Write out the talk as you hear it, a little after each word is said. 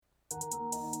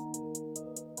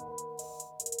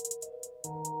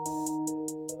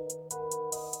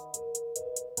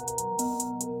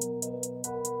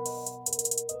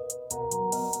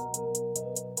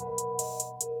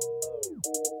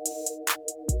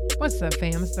What's up,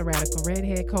 fam? It's the Radical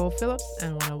Redhead, Cole Phillips,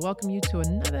 and I want to welcome you to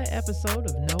another episode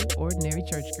of No Ordinary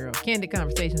Church Girl. Candid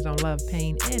conversations on love,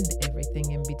 pain, and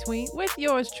everything in between with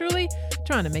yours truly,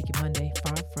 trying to make your Monday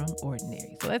far from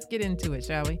ordinary. So let's get into it,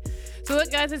 shall we? So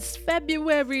look, guys, it's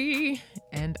February,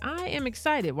 and I am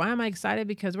excited. Why am I excited?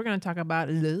 Because we're going to talk about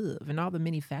love and all the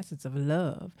many facets of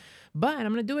love. But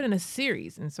I'm going to do it in a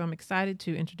series, and so I'm excited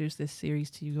to introduce this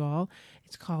series to you all.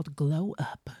 It's called Glow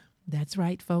Up. That's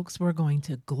right, folks. We're going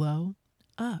to glow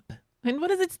up. And what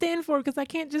does it stand for? Because I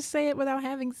can't just say it without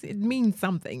having it mean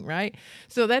something, right?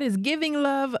 So that is giving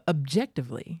love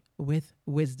objectively with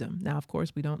wisdom. Now, of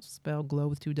course, we don't spell glow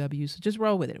with two W's, so just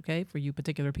roll with it, okay, for you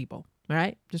particular people, all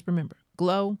right? Just remember,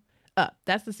 glow up.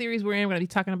 That's the series we're in. We're going to be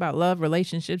talking about love,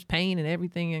 relationships, pain, and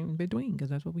everything in between, because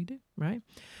that's what we do, right?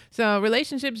 So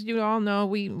relationships, you all know,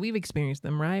 we've experienced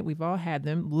them, right? We've all had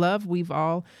them. Love, we've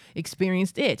all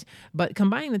experienced it. But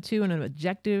combining the two in an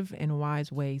objective and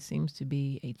wise way seems to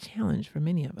be a challenge for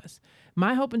many of us.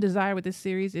 My hope and desire with this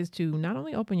series is to not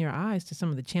only open your eyes to some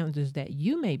of the challenges that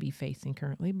you may be facing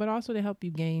currently, but also to help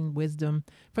you gain wisdom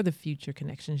for the future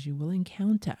connections you will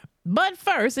encounter. But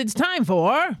first, it's time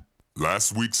for...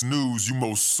 Last week's news you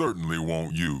most certainly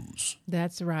won't use.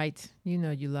 That's right. You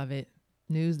know you love it.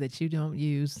 News that you don't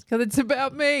use because it's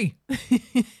about me.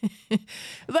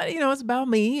 But, you know, it's about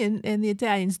me and the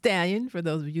Italian Stallion. For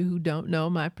those of you who don't know,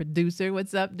 my producer.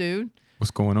 What's up, dude?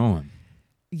 What's going on?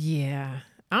 Yeah,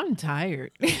 I'm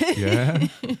tired. Yeah?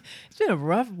 It's been a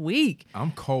rough week.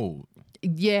 I'm cold.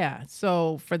 Yeah.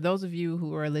 So for those of you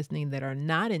who are listening that are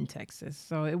not in Texas,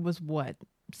 so it was what?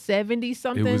 70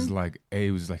 something.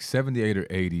 It was like 78 or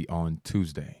 80 on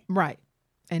Tuesday. Right.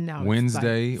 And now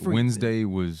Wednesday it's like Wednesday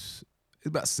was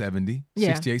about 70.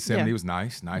 Yeah. 68, 70. Yeah. It was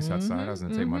nice outside. I was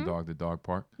gonna take my dog to the dog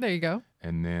park. There you go.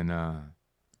 And then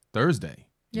Thursday,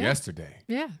 yesterday,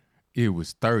 it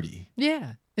was 30.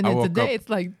 Yeah. And then today up, it's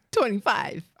like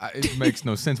 25. It makes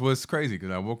no sense. Well, it's crazy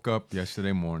because I woke up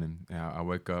yesterday morning. I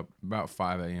wake up about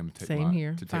 5 a.m. to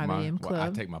take 5 a.m. club.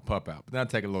 I take my pup out, but then I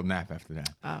take a little nap after that.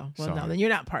 Oh, well, no, then you're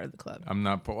not part of the club. I'm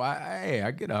not. I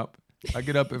get up. I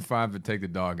get up at 5 to take the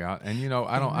dog out, and you know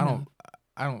I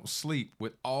don't sleep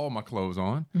with all my clothes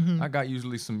on. I got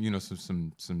usually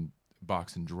some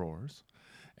boxing drawers,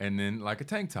 and then like a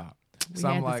tank top. We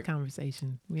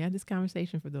had this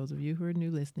conversation for those of you who are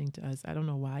new listening to us. I don't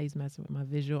know why he's messing with my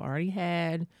visual. Already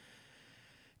had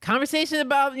conversation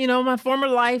about, my former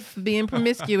life being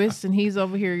promiscuous, and he's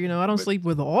over here, I don't sleep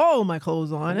with all my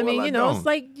clothes on. I mean, it's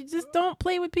like, you just don't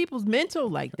play with people's mental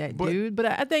like that, dude. But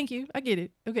I thank you. I get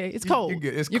it. Okay, it's cold.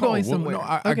 It's You're cold. going somewhere.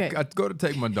 I go to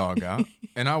take my dog out,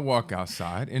 and I walk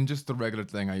outside, and just the regular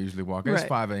thing I usually walk. It's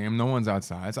 5 a.m. No one's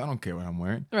outside, so I don't care what I'm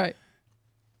wearing. Right.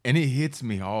 And it hits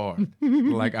me hard.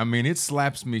 It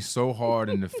slaps me so hard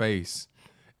in the face.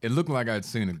 It looked like I'd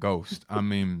seen a ghost.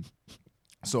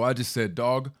 So I just said,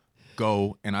 dog,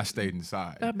 go, and I stayed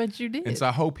inside. I bet you did. And so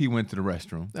I hope he went to the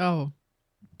restroom. Oh,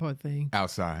 poor thing.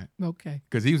 Outside. Okay.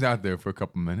 Because he was out there for a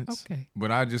couple minutes. Okay. But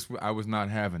I was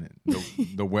not having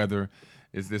it. The weather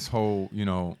is this whole,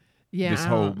 this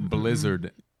whole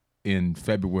blizzard in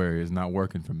February is not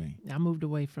working for me. I moved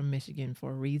away from Michigan for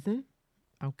a reason.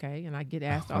 Okay. And I get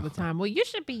asked all the time, well, you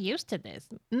should be used to this.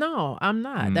 No, I'm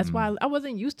not. That's why I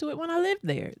wasn't used to it when I lived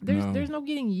there. There's no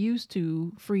getting used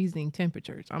to freezing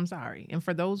temperatures. I'm sorry. And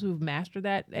for those who've mastered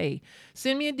that, hey,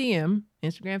 send me a DM,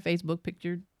 Instagram, Facebook,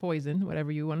 picture poison,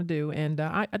 whatever you want to do. And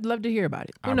I'd love to hear about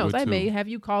it. Who knows? I may have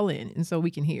you call in, and so we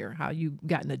can hear how you've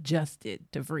gotten adjusted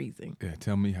to freezing. Yeah,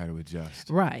 tell me how to adjust.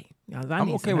 Right.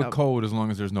 I'm okay with cold as long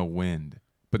as there's no wind.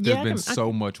 But there's been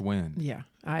so much wind. Yeah,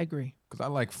 I agree. Because I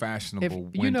like fashionable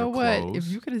winter You know what? clothes. If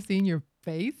you could have seen your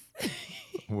face.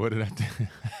 What did I do?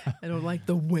 I don't like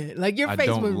the wind. Like your face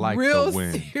don't was like real the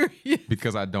wind serious.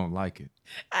 Because I don't like it.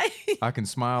 I can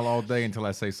smile all day until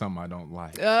I say something I don't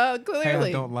like. Clearly. Hey,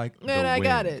 I don't like the wind. I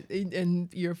got it.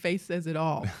 And your face says it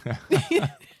all.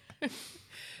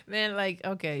 Man,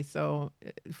 okay, so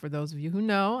for those of you who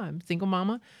know, I'm a single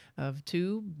mama of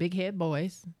two big head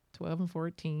boys, 12 and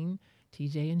 14.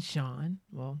 TJ and Sean,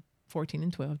 14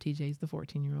 and 12. TJ's the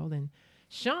 14-year-old, and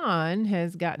Sean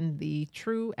has gotten the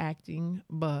true acting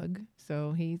bug,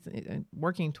 so he's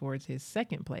working towards his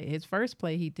second play. His first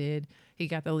play he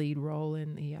got the lead role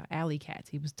in the Alley Cats.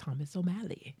 He was Thomas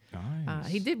O'Malley. Nice.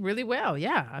 He did really well,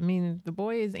 yeah. I mean, the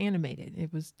boy is animated.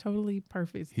 It was totally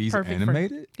perfect. He's perfect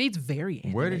animated? He's very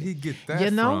animated. Where did he get that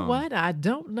You know from? what? I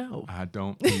don't know. I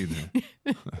don't either.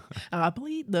 I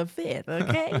plead the fifth.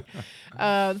 Okay.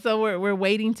 So we're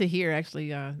waiting to hear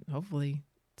actually, hopefully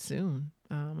soon,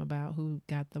 about who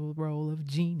got the role of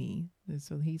Genie. And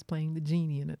so he's playing the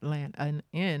genie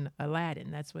in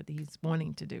Aladdin. That's what he's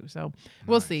wanting to do. So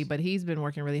we'll see. But he's been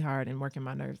working really hard and working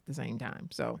my nerves at the same time.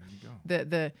 So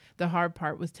the hard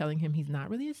part was telling him he's not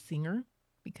really a singer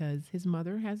because his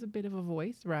mother has a bit of a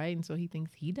voice, right? And so he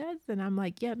thinks he does. And I'm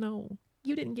like, yeah, no,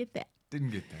 you didn't get that.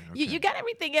 Didn't get that. Okay. You got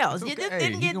everything else. Okay. You just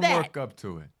didn't get you can that. Work up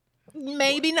to it.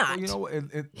 Maybe not. Well, you know what?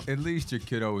 At least your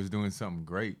kiddo is doing something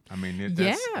great. I mean,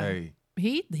 that's, hey.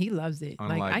 He loves it.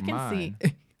 Like I can mine.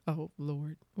 see. Oh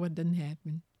Lord, what didn't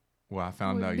happen? Well, I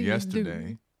found What out do you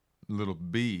yesterday, little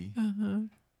B,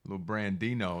 little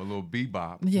Brandino, a little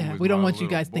Bebop. Yeah, who we don't my want you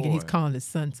little guys thinking he's boy. calling his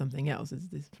son something else.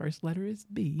 His first letter is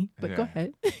B, but go Yeah.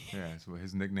 ahead. Yeah, that's what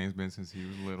his nickname's been since he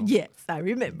was little. Yes, I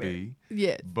remember. B.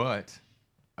 Yes. But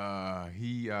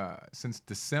he since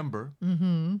December,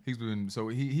 he's been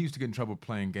he used to get in trouble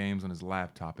playing games on his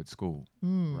laptop at school,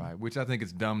 right? Which I think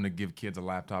it's dumb to give kids a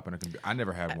laptop and a computer. I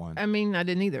never had one. I mean, I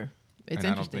didn't either. It's And I don't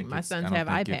interesting. think My it's- sons I don't have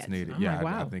think iPads. it's needed. I'm Yeah, like,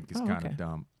 wow. I think it's Oh, kind okay. of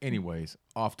dumb. Anyways,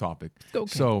 off topic. Okay.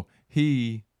 So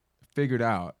he figured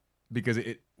out because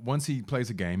once he plays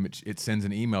a game, it sends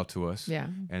an email to us Yeah.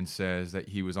 and says that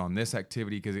he was on this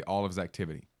activity because all of his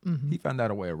activity. He found out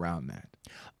a way around that.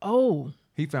 Oh.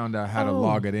 He found out how to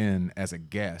log it in as a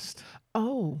guest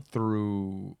Oh.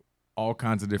 through all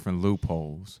kinds of different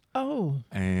loopholes. Oh.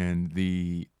 And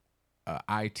the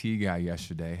IT guy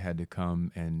yesterday had to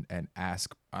come and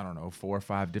ask, I don't know, 4 or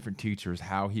 5 different teachers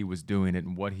how he was doing it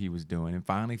and what he was doing, and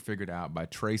finally figured out by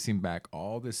tracing back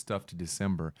all this stuff to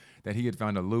December that he had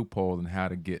found a loophole in how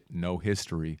to get no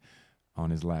history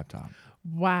on his laptop.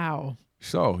 Wow.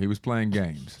 So he was playing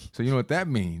games. So you know what that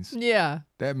means? Yeah.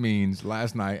 That means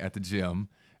last night at the gym,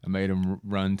 I made him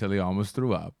run till he almost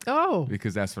threw up Oh.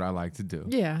 because that's what I like to do.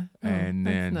 Yeah. Oh, And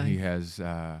that's then nice.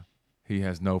 he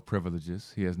has no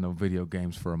privileges. He has no video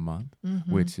games for a month,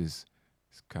 which is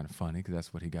it's kind of funny because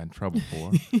that's what he got in trouble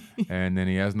for. And then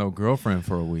he has no girlfriend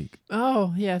for a week.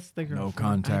 Oh yes, the girl. No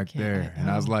contact there. And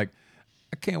I was like,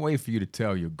 I can't wait for you to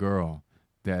tell your girl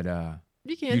that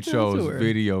you can't you tell to chose her.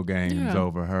 video games Yeah.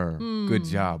 over her. Good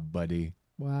job, buddy.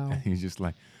 Wow. And he's just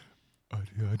like, I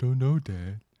don't know,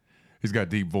 Dad. He's got a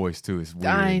deep voice too. It's weird.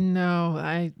 I know.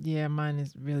 Mine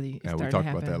is really. Yeah, we starting talked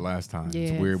to about that happen. last time.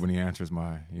 Yes. It's weird when he answers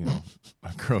my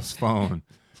girl's phone.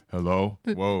 Hello?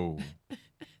 Whoa.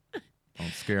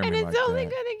 Don't scare And me it's like only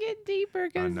that. gonna get deeper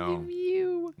because know. of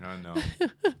you. I know.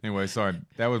 Anyway, sorry.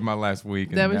 That was my last week.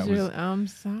 And That was your. I'm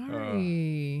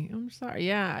sorry. uh, I'm sorry.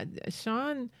 Yeah,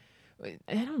 Sean.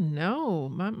 I don't know.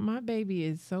 My baby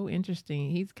is so interesting.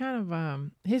 He's kind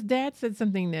of his dad said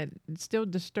something that still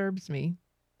disturbs me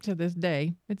to this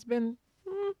day. It's been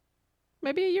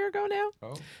maybe a year ago now.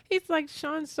 Oh. He's like,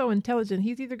 Sean's so intelligent.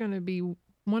 He's either going to be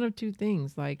one of two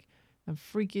things, like a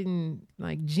freaking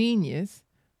like genius,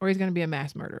 or he's going to be a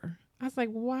mass murderer. I was like,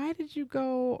 why did you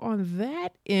go on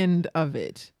that end of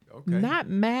it? Okay. Not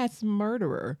mass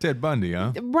murderer. Ted Bundy,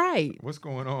 huh? Right. What's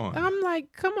going on? I'm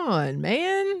like, come on,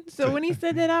 man. So when he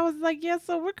said that, I was like, yeah,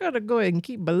 so we're going to go ahead and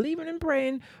keep believing and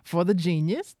praying for the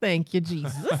genius. Thank you,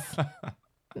 Jesus.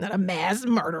 Not a mass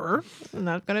murderer. I'm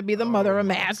not going to be the mother of a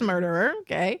mass murderer.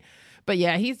 Okay. But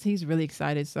yeah, he's really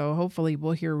excited. So hopefully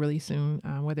we'll hear really soon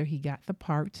whether he got the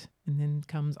part, and then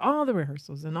comes all the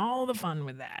rehearsals and all the fun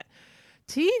with that.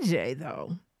 TJ,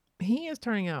 though, he is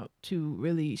turning out to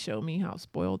really show me how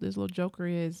spoiled this little joker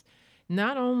is.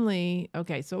 Not only,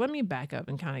 okay, so let me back up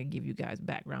and kind of give you guys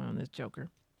background on this joker.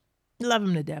 Love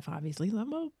him to death, obviously. Love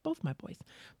both my boys.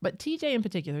 But TJ in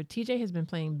particular, TJ has been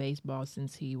playing baseball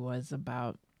since he was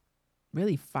about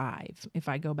really 5, if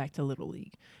I go back to Little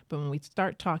League. But when we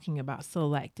start talking about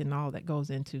select and all that goes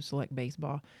into select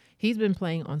baseball, he's been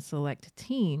playing on select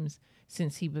teams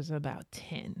since he was about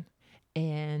 10.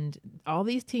 And all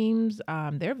these teams,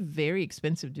 they're very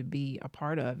expensive to be a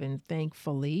part of. And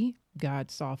thankfully, God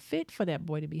saw fit for that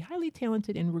boy to be highly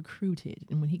talented and recruited.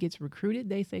 And when he gets recruited,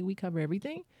 they say, we cover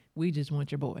everything. We just want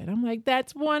your boy. And I'm like,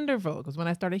 that's wonderful. Because when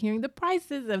I started hearing the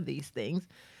prices of these things,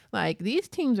 like these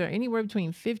teams are anywhere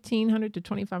between $1,500 to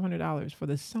 $2,500 for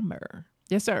the summer.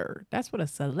 Yes, sir. That's what a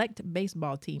select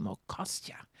baseball team will cost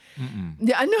you.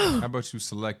 Yeah, I know. How about you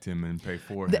select him and pay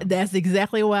for him? That's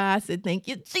exactly why I said, thank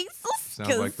you, Jesus.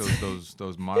 Sounds like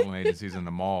those modeling agencies in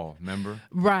the mall. Remember?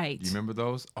 Right. You remember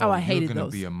those? Oh, I hated You're gonna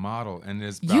those. be a model, and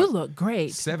there's You about look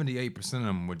great. 78% of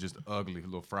them were just ugly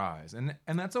little fries, and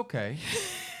that's okay.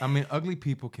 I mean, ugly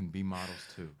people can be models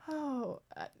too. Oh,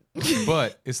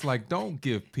 But it's like, don't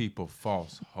give people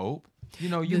false hope. You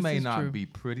know, you This may is not true. be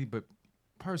pretty, but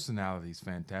personality's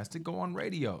fantastic. Go on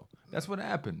radio. That's what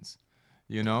happens.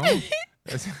 you know.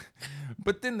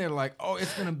 But then they're like, oh,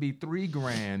 it's gonna be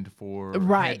 $3,000 for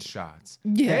Right. headshots.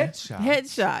 Yeah.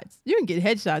 Headshots. You can get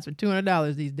headshots for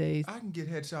 $200 these days. I can get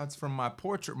headshots from my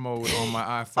portrait mode on my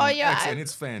iPhone Oh, yeah, X, and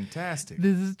it's fantastic.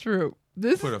 This is true.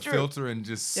 This Put is a true. filter and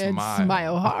just And smile.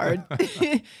 smile hard.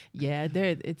 Yeah,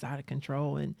 it's out of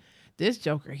control. And this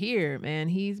Joker here, man,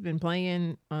 he's been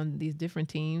playing on these different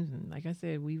teams. And like I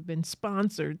said, we've been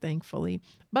sponsored, thankfully.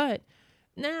 But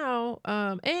now,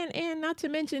 and not to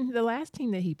mention the last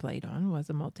team that he played on was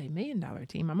a multi-million-dollar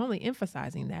team. I'm only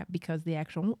emphasizing that because the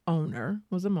actual owner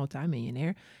was a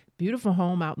multi-millionaire. Beautiful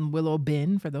home out in Willow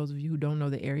Bend. For those of you who don't know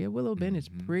the area, Willow Bend is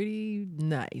pretty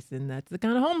nice. And that's the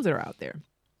kind of homes that are out there.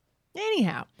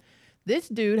 Anyhow, this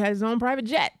dude has his own private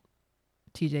jet.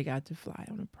 TJ got to fly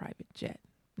on a private jet.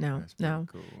 Now, That's pretty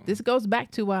cool. this goes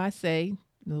back to why I say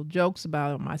little jokes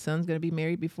about my son's going to be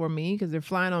married before me because they're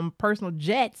flying on personal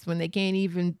jets when they can't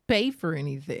even pay for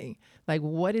anything. Like,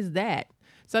 what is that?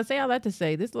 So I say all that to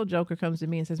say this little joker comes to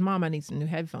me and says, Mom, I need some new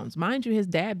headphones. Mind you, his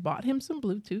dad bought him some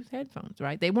Bluetooth headphones,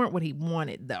 right? They weren't what he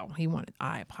wanted, though. He wanted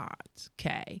iPods,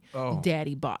 okay? Oh.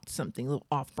 Daddy bought something a little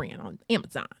off-brand on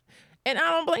Amazon. And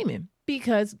I don't blame him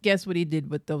because guess what he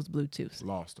did with those Bluetooths?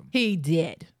 Lost them. He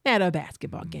did at a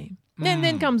basketball game. And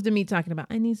then comes to me talking about,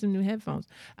 I need some new headphones.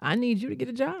 I need you to get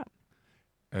a job.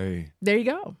 Hey, There you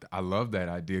go. I love that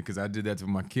idea because I did that to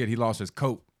my kid. He lost his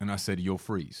coat, and I said, "You'll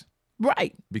freeze,"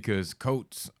 Right. because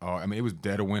coats are. I mean, it was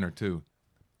dead of winter too,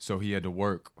 so he had to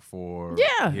work for.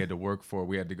 Yeah. He had to work for.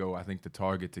 We had to go, I think, to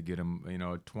Target to get him, a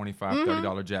 $25,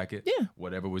 $30 jacket. Yeah.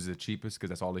 Whatever was the cheapest, because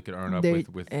that's all they could earn up They-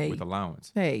 with hey.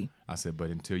 allowance. Hey, I said,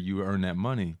 but until you earn that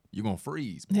money, you're gonna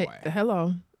freeze, hey, boy.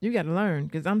 hello. You got to learn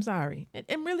because I'm sorry.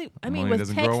 And really, I mean, Money was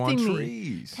doesn't grow on texting me.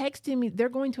 trees. Texting me. They're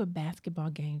going to a basketball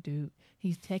game, dude.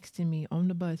 He's texting me on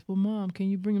the bus. Well, Mom, can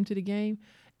you bring him to the game?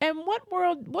 And what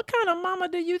kind of mama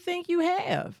do you think you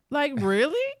have? Like,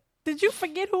 really? Did you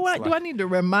forget who I? Do I need to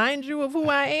remind you of who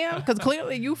I am? Because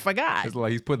clearly you forgot. It's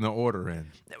like he's putting the order in.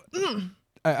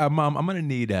 Mom, I'm gonna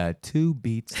need 2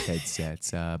 Beats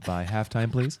headsets by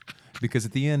halftime, please, because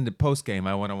at the end, the post game,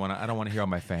 I don't want to hear all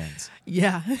my fans.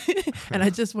 Yeah. And I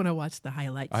just want to watch the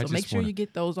highlights. I So make just sure wanna- you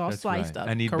get those all That's sliced right. up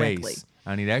I need correctly. bass.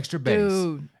 I need extra bass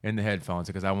Dude. in the headphones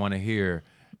because I want to hear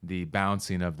the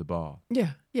bouncing of the ball.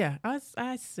 Yeah. Yeah.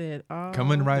 I said, oh,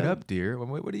 Coming right no. up, dear.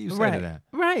 What do you say Right. to that?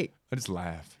 Right. I just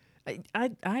laugh.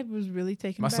 I was really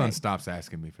taken My back. son stops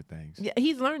asking me for things. Yeah,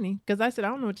 he's learning because I said, I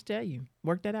don't know what to tell you.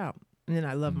 Work that out. And then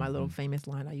I love my Mm-hmm. little famous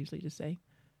line I usually just say,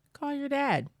 call your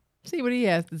dad. See what he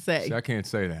has to say. See, I can't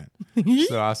say that.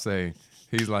 So I say,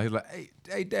 he's like,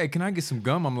 hey, Dad, can I get some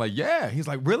gum? I'm like, yeah. He's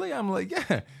like, really? I'm like,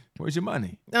 yeah. Where's your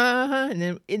money? Uh-huh.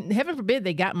 And then, heaven forbid,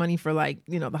 they got money for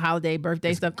the holiday, birthday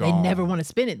It's stuff. gone. They never want to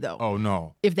spend it, though, Oh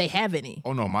no. if they have any.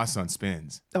 Oh no, my son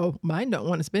spins. Oh, mine don't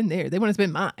want to spend theirs. They want to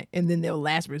spend mine. And then they'll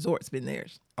last resort spend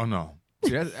theirs. Oh no.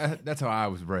 See, that's how I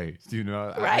was raised. I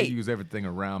Right. use everything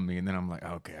around me, and then I'm like,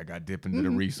 okay, I got to dip into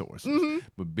the resources.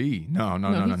 But B, no.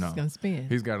 He's just going to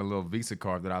spend. He's got a little Visa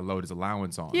card that I load his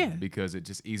allowance on. Yeah. Because it's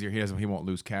just easier. He won't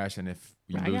lose cash, and if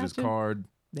you I lose his gotcha. card,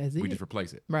 That's we it. just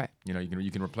replace it. Right. You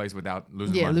can replace without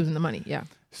losing Yeah, money. losing the money. Yeah.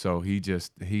 So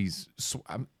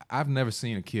I've never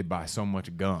seen a kid buy so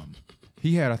much gum.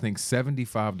 He had, I think,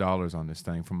 $75 on this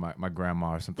thing from my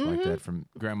grandma or something like that, from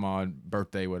grandma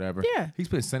birthday, whatever. Yeah. He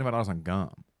spent $75 on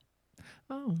gum.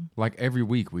 Oh. Like every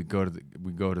week we go to the.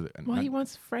 Well, he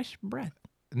wants fresh breath.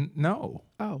 No,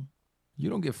 Oh. you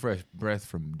don't get fresh breath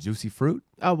from juicy fruit.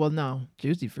 Oh, well, no.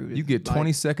 Juicy fruit. You is get like-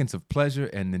 20 seconds of pleasure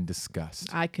and then disgust.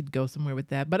 I could go somewhere with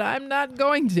that, but I'm not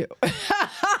going to.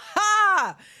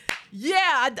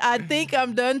 Yeah, I think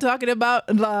I'm done talking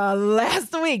about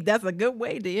last week. That's a good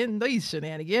way to end these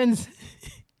shenanigans.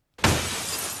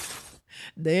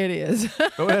 There it is.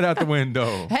 Throw that out the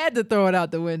window. Had to throw it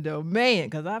out the window, man,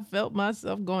 because I felt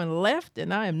myself going left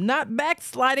and I am not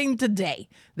backsliding today.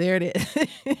 There it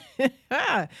is.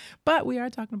 But we are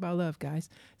talking about love, guys.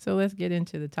 So let's get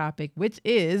into the topic, which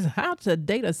is how to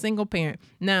date a single parent.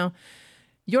 Now,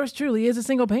 yours truly is a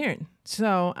single parent.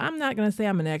 So I'm not going to say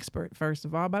I'm an expert, first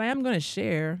of all, but I am going to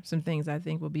share some things I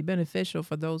think will be beneficial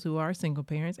for those who are single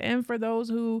parents and for those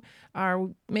who are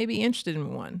maybe interested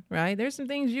in one, right? There's some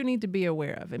things you need to be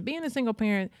aware of. And being a single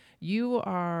parent, you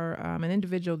are an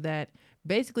individual that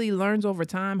basically learns over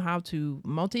time how to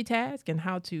multitask and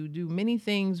how to do many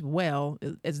things well,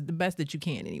 as the best that you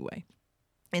can anyway.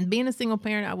 And being a single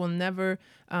parent, I will never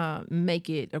make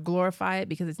it or glorify it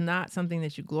because it's not something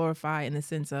that you glorify in the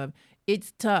sense of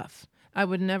it's tough. I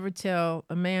would never tell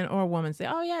a man or a woman, say,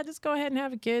 oh, yeah, just go ahead and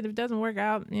have a kid. If it doesn't work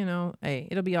out, hey,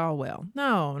 it'll be all well.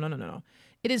 No.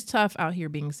 It is tough out here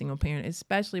being a single parent,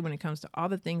 especially when it comes to all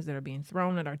the things that are being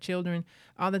thrown at our children,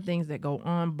 all the things that go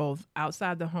on both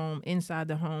outside the home, inside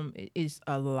the home. It is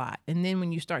a lot. And then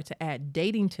when you start to add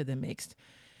dating to the mix,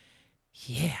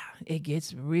 yeah, it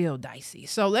gets real dicey.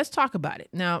 So let's talk about it.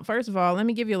 Now, first of all, let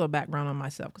me give you a little background on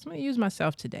myself because I'm going to use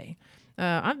myself today.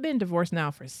 I've been divorced now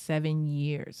for 7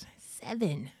 years.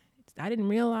 7. I didn't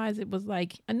realize it was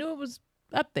like, I knew it was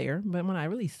up there, but when I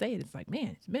really say it, it's like,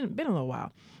 man, it's been a little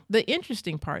while. The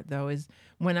interesting part, though, is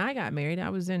when I got married, I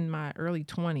was in my early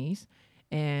 20s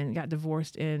and got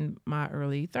divorced in my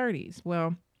early 30s.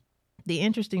 Well, the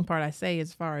interesting part I say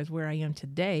as far as where I am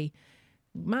today,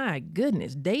 my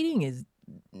goodness, dating is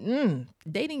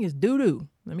doo-doo.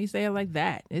 Let me say it like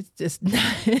that. It's just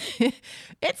not,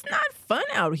 it's not fun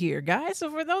out here, guys. So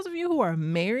for those of you who are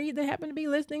married that happen to be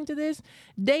listening to this,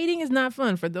 dating is not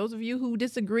fun. For those of you who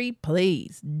disagree,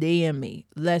 please DM me.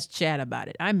 Let's chat about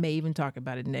it. I may even talk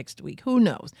about it next week. Who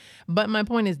knows? But my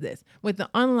point is this. With the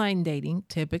online dating,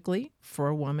 typically for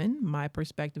a woman, my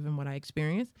perspective and what I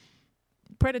experience,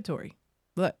 predatory.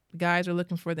 Look, guys are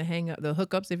looking for the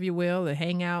hookups, if you will, the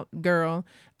hangout girl,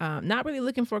 not really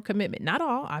looking for commitment. Not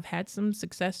all. I've had some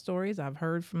success stories. I've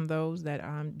heard from those that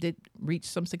did reach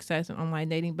some success in online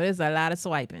dating, but it's a lot of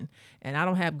swiping. And I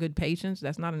don't have good patience.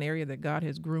 That's not an area that God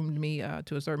has groomed me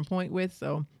to a certain point with.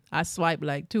 So I swipe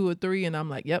like 2 or 3 and I'm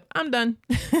like, yep, I'm done.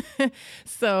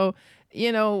 So,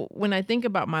 when I think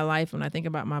about my life, when I think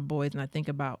about my boys, and I think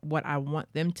about what I want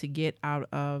them to get out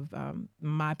of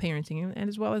my parenting and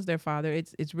as well as their father,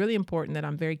 it's really important that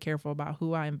I'm very careful about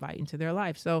who I invite into their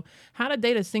life. So how to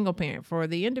date a single parent for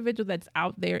the individual that's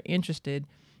out there interested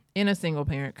in a single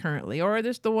parent currently, or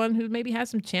just the one who maybe has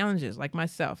some challenges like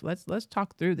myself. Let's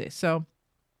talk through this. So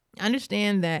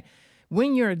understand that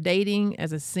when you're dating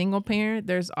as a single parent,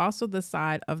 there's also the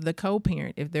side of the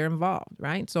co-parent if they're involved,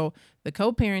 right? So the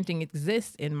co-parenting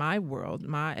exists in my world.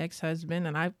 My ex-husband,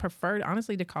 and I prefer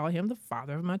honestly to call him the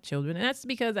father of my children. And that's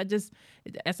because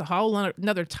that's a whole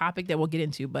another topic that we'll get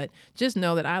into, but just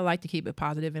know that I like to keep it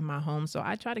positive in my home. So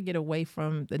I try to get away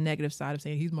from the negative side of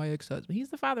saying he's my ex-husband. He's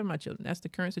the father of my children. That's the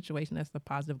current situation. That's the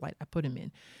positive light I put him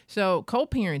in. So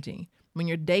co-parenting, when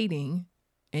you're dating,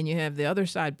 and you have the other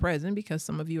side present because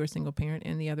some of you are single parent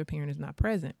and the other parent is not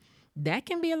present, that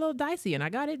can be a little dicey. And I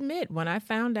got to admit, when I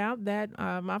found out that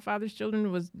my father's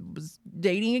children was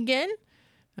dating again,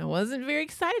 I wasn't very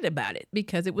excited about it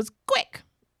because it was quick.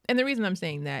 And the reason I'm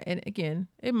saying that, and again,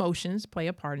 emotions play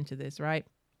a part into this, right?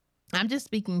 I'm just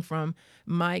speaking from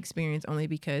my experience only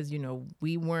because,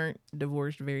 we weren't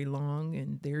divorced very long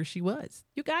and there she was.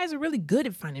 You guys are really good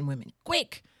at finding women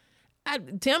quick.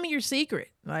 Tell me your secret.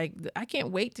 Like, I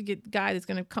can't wait to get a guy that's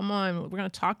going to come on. We're going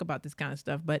to talk about this kind of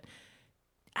stuff. But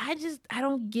I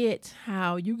don't get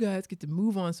how you guys get to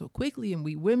move on so quickly. And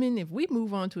we women, if we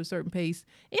move on to a certain pace,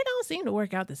 it don't seem to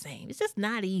work out the same. It's just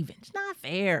not even. It's not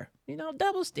fair.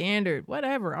 Double standard,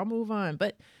 whatever. I'll move on.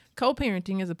 But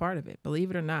co-parenting is a part of it.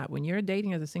 Believe it or not, when you're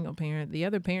dating as a single parent, the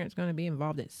other parent's going to be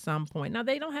involved at some point. Now,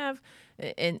 they don't have,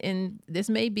 and this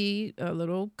may be a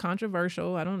little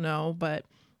controversial. I don't know, but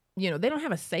they don't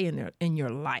have a say in your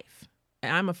life.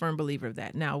 And I'm a firm believer of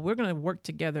that. Now, we're going to work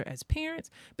together as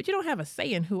parents, but you don't have a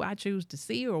say in who I choose to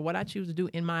see or what I choose to do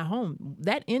in my home.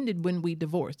 That ended when we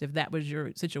divorced, if that was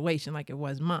your situation like it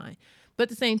was mine. But at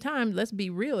the same time, let's be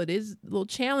real. It is a little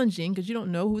challenging because you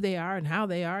don't know who they are and how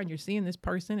they are, and you're seeing this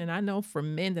person. And I know for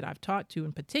men that I've talked to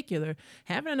in particular,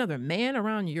 having another man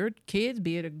around your kids,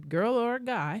 be it a girl or a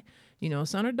guy,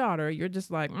 son or daughter, you're just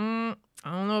like, I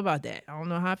don't know about that. I don't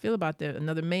know how I feel about that.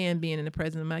 Another man being in the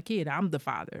presence of my kid. I'm the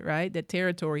father, right? The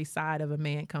territory side of a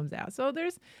man comes out. So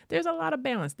there's a lot of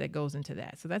balance that goes into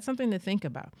that. So that's something to think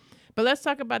about. But let's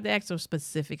talk about the actual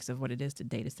specifics of what it is to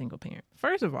date a single parent.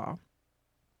 First of all,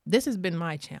 this has been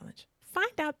my challenge.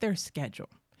 Find out their schedule.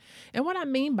 And what I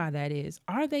mean by that is,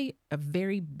 are they a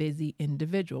very busy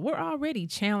individual? We're already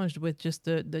challenged with just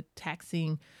the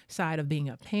taxing side of being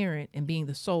a parent and being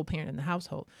the sole parent in the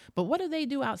household. But what do they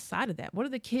do outside of that? What are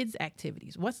the kids'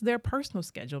 activities? What's their personal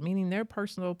schedule, meaning their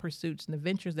personal pursuits and the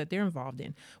ventures that they're involved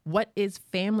in? What is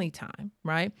family time,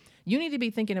 right? You need to be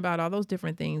thinking about all those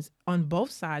different things on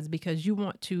both sides because you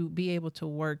want to be able to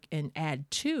work and add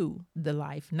to the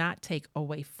life, not take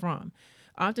away from.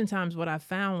 Oftentimes what I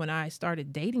found when I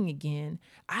started dating again,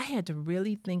 I had to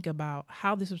really think about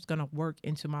how this was going to work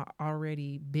into my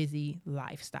already busy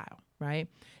lifestyle, right?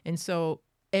 And so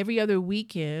every other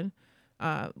weekend,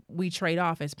 we trade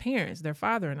off as parents, their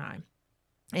father and I.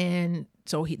 And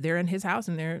so they're in his house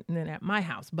and then at my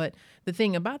house. But the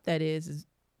thing about that is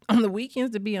on the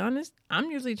weekends, to be honest,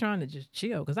 I'm usually trying to just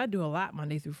chill because I do a lot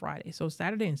Monday through Friday. So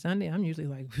Saturday and Sunday, I'm usually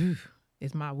like,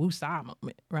 it's my woosah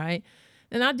moment, right?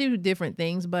 And I do different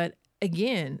things, but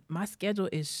again, my schedule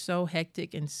is so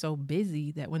hectic and so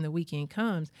busy that when the weekend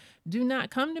comes, do not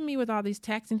come to me with all these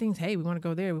taxing things. Hey, we want to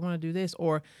go there, we want to do this,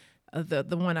 or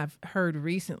the one I've heard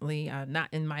recently, not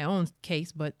in my own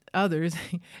case, but others.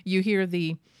 You hear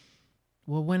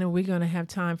well, when are we going to have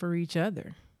time for each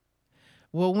other?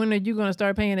 Well, when are you going to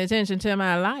start paying attention to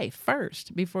my life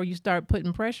first before you start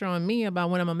putting pressure on me about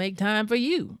when I'm going to make time for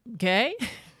you? Okay.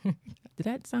 Did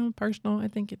that sound personal? I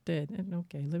think it did.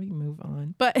 Okay, let me move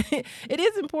on. But it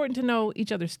is important to know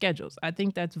each other's schedules. I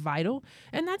think that's vital.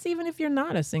 And that's even if you're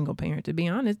not a single parent, to be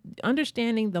honest.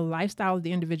 Understanding the lifestyle of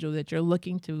the individual that you're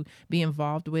looking to be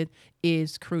involved with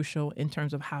is crucial in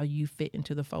terms of how you fit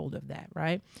into the fold of that,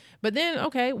 right? But then,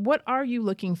 okay, what are you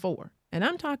looking for? And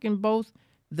I'm talking both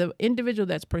the individual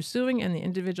that's pursuing and the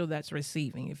individual that's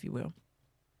receiving, if you will.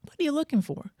 What are you looking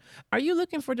for? Are you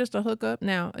looking for just a hookup?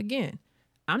 Now, again,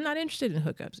 I'm not interested in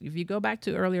hookups. If you go back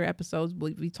to earlier episodes,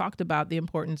 we talked about the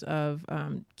importance of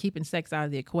keeping sex out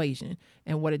of the equation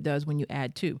and what it does when you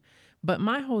add two. But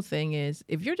my whole thing is,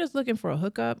 if you're just looking for a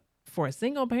hookup for a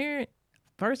single parent,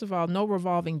 first of all, no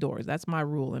revolving doors. That's my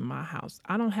rule in my house.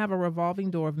 I don't have a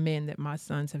revolving door of men that my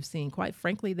sons have seen. Quite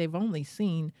frankly, they've only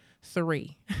seen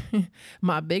 3.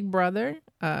 My big brother,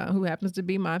 who happens to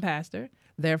be my pastor,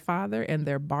 their father, and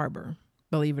their barber,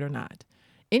 believe it or not.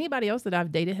 Anybody else that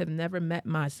I've dated have never met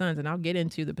my sons, and I'll get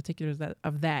into the particulars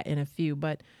of that in a few.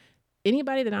 But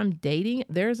anybody that I'm dating,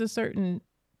 there's a certain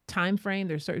time frame.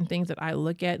 There's certain things that I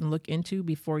look at and look into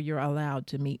before you're allowed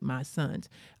to meet my sons.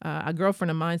 A girlfriend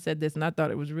of mine said this, and I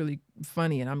thought it was really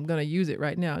funny, and I'm going to use it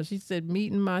right now. She said,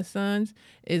 meeting my sons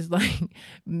is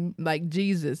like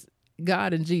Jesus.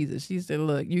 God and Jesus. She said,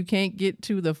 look, you can't get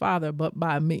to the Father but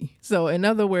by me. So in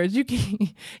other words, you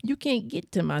can't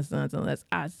get to my sons unless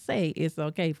I say it's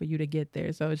okay for you to get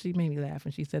there. So she made me laugh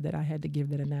when she said that. I had to give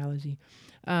that analogy.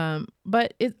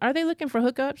 But are they looking for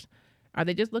hookups? Are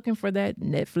they just looking for that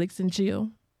Netflix and chill?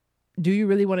 Do you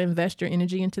really want to invest your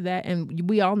energy into that? And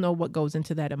we all know what goes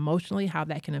into that emotionally, how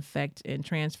that can affect and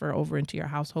transfer over into your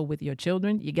household with your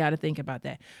children. You got to think about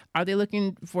that. Are they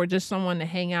looking for just someone to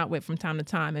hang out with from time to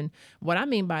time? And what I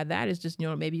mean by that is just,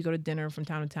 maybe you go to dinner from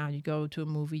time to time, you go to a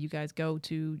movie, you guys go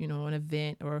to, an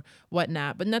event or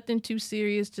whatnot, but nothing too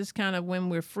serious. Just kind of when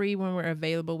we're free, when we're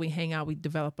available, we hang out, we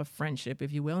develop a friendship,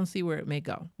 if you will, and see where it may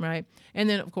go, right? And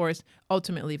then, of course,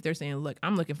 ultimately, if they're saying, look,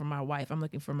 I'm looking for my wife, I'm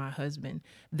looking for my husband,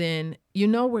 then you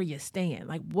know where you stand.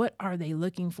 Like, what are they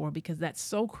looking for? Because that's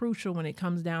so crucial when it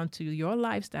comes down to your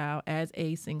lifestyle as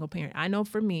a single parent. I know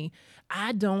for me,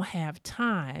 I don't have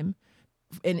time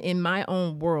in my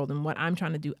own world and what I'm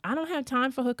trying to do. I don't have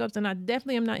time for hookups, and I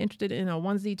definitely am not interested in a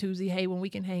onesie, twosie. Hey, when we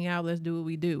can hang out, let's do what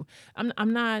we do.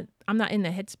 I'm not in the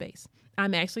headspace.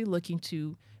 I'm actually looking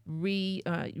to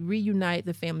reunite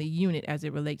the family unit as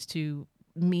it relates to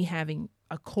me having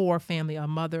a core family, a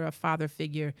mother, a father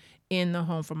figure in the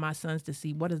home for my sons to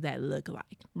see what does that look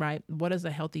like, right? What does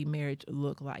a healthy marriage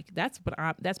look like? That's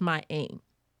my aim.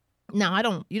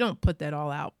 Now, you don't put that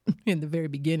all out in the very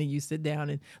beginning. You sit down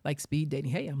and like speed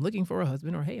dating. Hey, I'm looking for a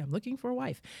husband, or hey, I'm looking for a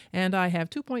wife, and I have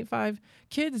 2.5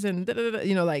 kids, and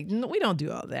no, we don't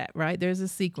do all that, right? There's a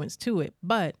sequence to it,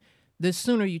 but the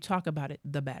sooner you talk about it,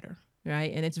 the better,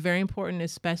 right? And it's very important,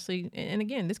 especially, and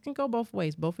again, this can go both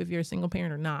ways, both if you're a single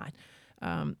parent or not.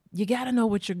 You got to know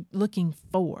what you're looking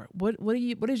for. What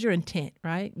is your intent,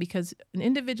 right? Because an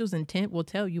individual's intent will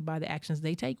tell you by the actions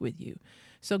they take with you.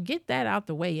 So get that out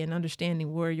the way and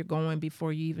understanding where you're going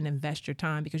before you even invest your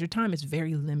time, because your time is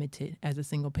very limited as a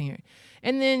single parent.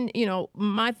 And then,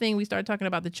 my thing, we started talking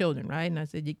about the children, right? And I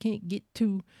said, you can't get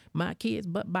to my kids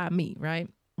but by me, right?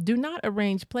 Do not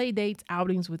arrange play dates,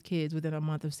 outings with kids within a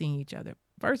month of seeing each other.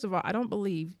 First of all, I don't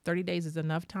believe 30 days is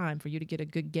enough time for you to get a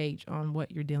good gauge on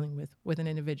what you're dealing with an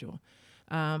individual.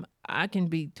 I can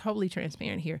be totally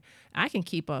transparent here. I can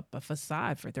keep up a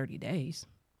facade for 30 days.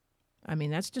 I mean,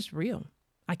 that's just real.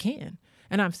 I can.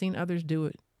 And I've seen others do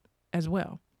it as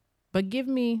well. But give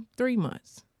me 3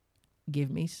 months. Give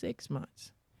me 6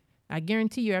 months. I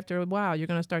guarantee you after a while, you're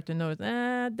going to start to notice,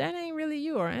 that ain't really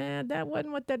you, or that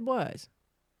wasn't what that was.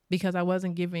 Because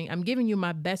I'm giving you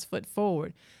my best foot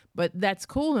forward. But that's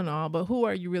cool and all, but who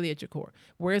are you really at your core?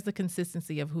 Where's the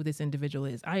consistency of who this individual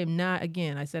is? I am not,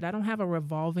 again, I said I don't have a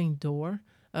revolving door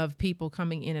of people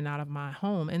coming in and out of my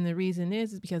home. And the reason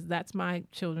is because that's my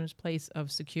children's place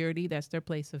of security. That's their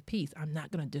place of peace. I'm not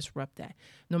going to disrupt that.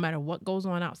 No matter what goes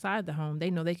on outside the home,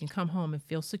 they know they can come home and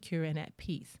feel secure and at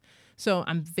peace. So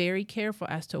I'm very careful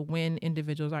as to when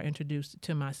individuals are introduced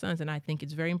to my sons. And I think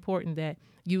it's very important that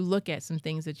you look at some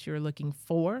things that you're looking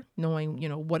for, knowing,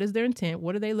 what is their intent?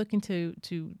 What are they looking to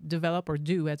develop or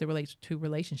do as it relates to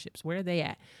relationships? Where are they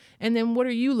at? And then what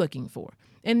are you looking for?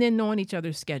 And then knowing each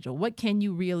other's schedule. What can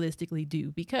you realistically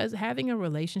do? Because having a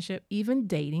relationship, even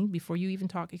dating, before you even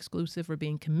talk exclusive or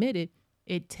being committed,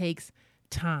 it takes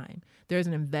time. There's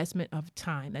an investment of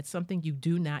time. That's something you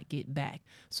do not get back.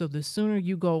 So the sooner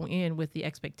you go in with the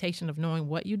expectation of knowing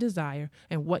what you desire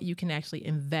and what you can actually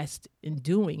invest in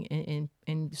doing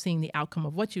and seeing the outcome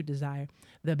of what you desire,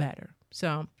 the better.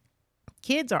 So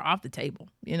kids are off the table.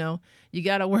 You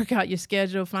got to work out your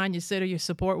schedule, find your sitter, your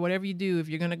support, whatever you do. If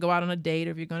you're going to go out on a date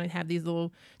or if you're going to have these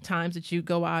little times that you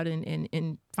go out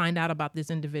and find out about this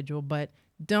individual, but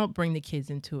don't bring the kids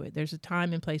into it. There's a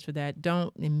time and place for that.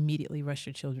 Don't immediately rush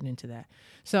your children into that.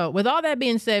 So with all that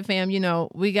being said, fam,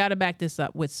 we got to back this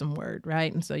up with some word,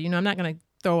 right? And so, I'm not going to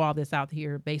throw all this out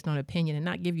here based on opinion and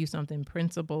not give you something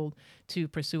principled to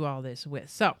pursue all this with.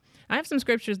 So I have some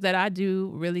scriptures that I do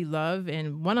really love.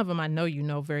 And one of them I know you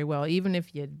know very well. Even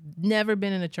if you've never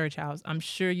been in a church house, I'm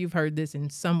sure you've heard this in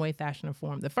some way, fashion, or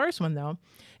form. The first one, though,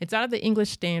 it's out of the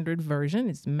English Standard Version.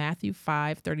 It's Matthew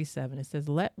 5:37. It says,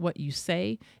 "Let what you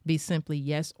say be simply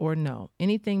yes or no.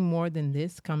 Anything more than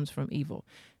this comes from evil."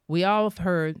 We all have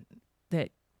heard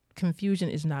that confusion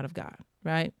is not of God,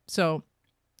 right? So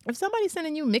if somebody's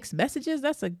sending you mixed messages,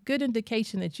 that's a good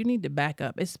indication that you need to back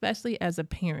up, especially as a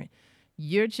parent.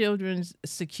 Your children's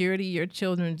security, your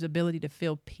children's ability to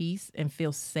feel peace and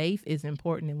feel safe is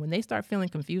important. And when they start feeling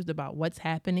confused about what's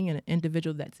happening in an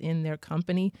individual that's in their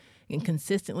company, and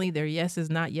consistently their yes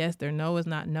is not yes, their no is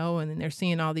not no, and then they're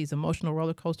seeing all these emotional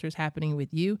roller coasters happening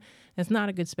with you, that's not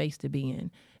a good space to be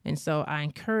in. And so I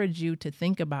encourage you to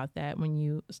think about that when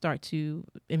you start to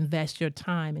invest your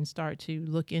time and start to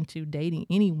look into dating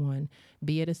anyone,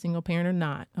 be it a single parent or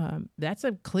not. That's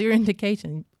a clear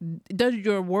indication. Do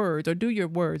your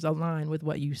words align with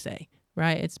what you say?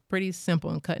 Right? It's pretty simple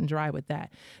and cut and dry with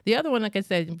that. The other one, like I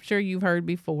said, I'm sure you've heard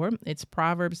before. It's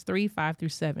Proverbs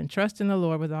 3:5-7. "Trust in the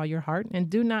Lord with all your heart and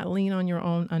do not lean on your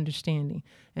own understanding.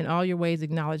 In all your ways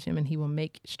acknowledge him and he will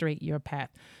make straight your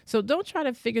path." So don't try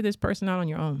to figure this person out on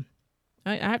your own.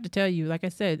 I have to tell you, like I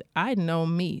said, I know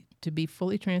me to be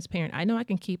fully transparent. I know I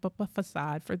can keep up a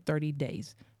facade for 30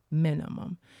 days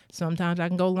minimum. Sometimes I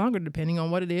can go longer depending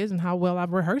on what it is and how well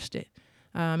I've rehearsed it.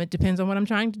 It depends on what I'm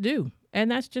trying to do. And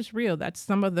that's just real. That's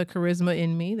some of the charisma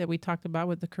in me that we talked about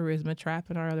with the charisma trap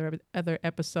in our other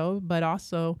episode. But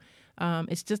also,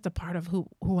 it's just a part of who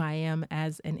I am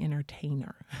as an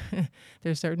entertainer.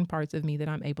 There's certain parts of me that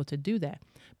I'm able to do that.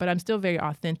 But I'm still very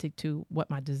authentic to what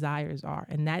my desires are.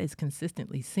 And that is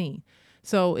consistently seen.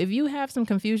 So if you have some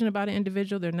confusion about an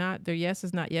individual, their yes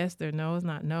is not yes, their no is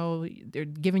not no, they're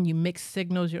giving you mixed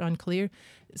signals, you're unclear,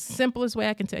 simplest way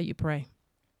I can tell you, pray.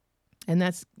 And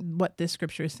that's what this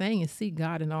scripture is saying, is seek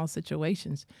God in all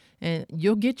situations. And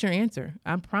you'll get your answer.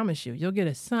 I promise you. You'll get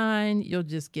a sign. You'll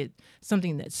just get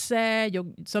something that's said.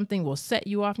 Something will set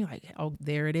you off. You're like, oh,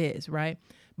 there it is, right?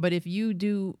 But if you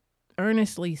do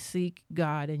earnestly seek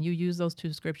God and you use those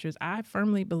two scriptures, I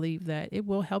firmly believe that it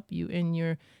will help you in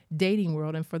your dating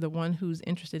world. And for the one who's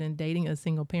interested in dating a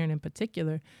single parent in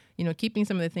particular, keeping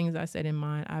some of the things I said in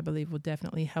mind, I believe will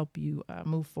definitely help you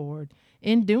move forward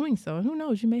in doing so. And who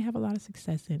knows, you may have a lot of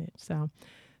success in it. So,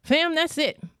 fam, that's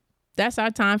it. That's our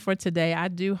time for today. I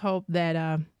do hope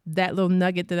that that little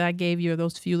nugget that I gave you, or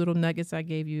those few little nuggets I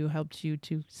gave you, helped you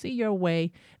to see your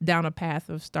way down a path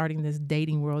of starting this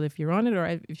dating world. If you're on it,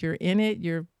 or if you're in it,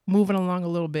 you're moving along a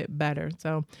little bit better.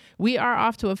 So we are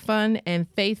off to a fun and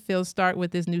faith-filled start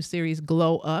with this new series,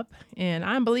 Glow Up. And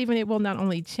I'm believing it will not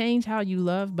only change how you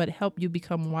love, but help you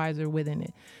become wiser within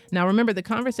it. Now, remember, the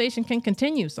conversation can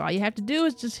continue. So all you have to do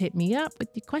is just hit me up with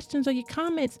your questions or your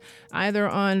comments, either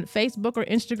on Facebook or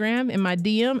Instagram in my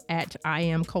DM at I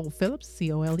am Cole Phillips,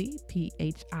 ColePhillips,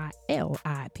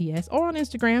 or on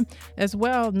Instagram as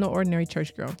well, No Ordinary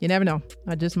Church Girl. You never know.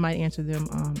 I just might answer them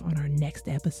on our next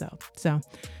episode. So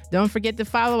don't forget to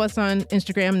follow us on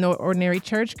Instagram, No Ordinary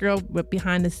Church Girl, with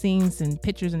behind the scenes and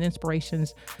pictures and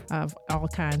inspirations of all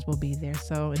kinds will be there.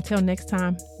 So until next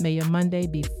time, may your Monday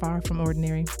be far from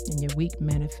ordinary and your week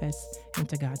manifest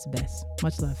into God's best.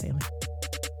 Much love, family.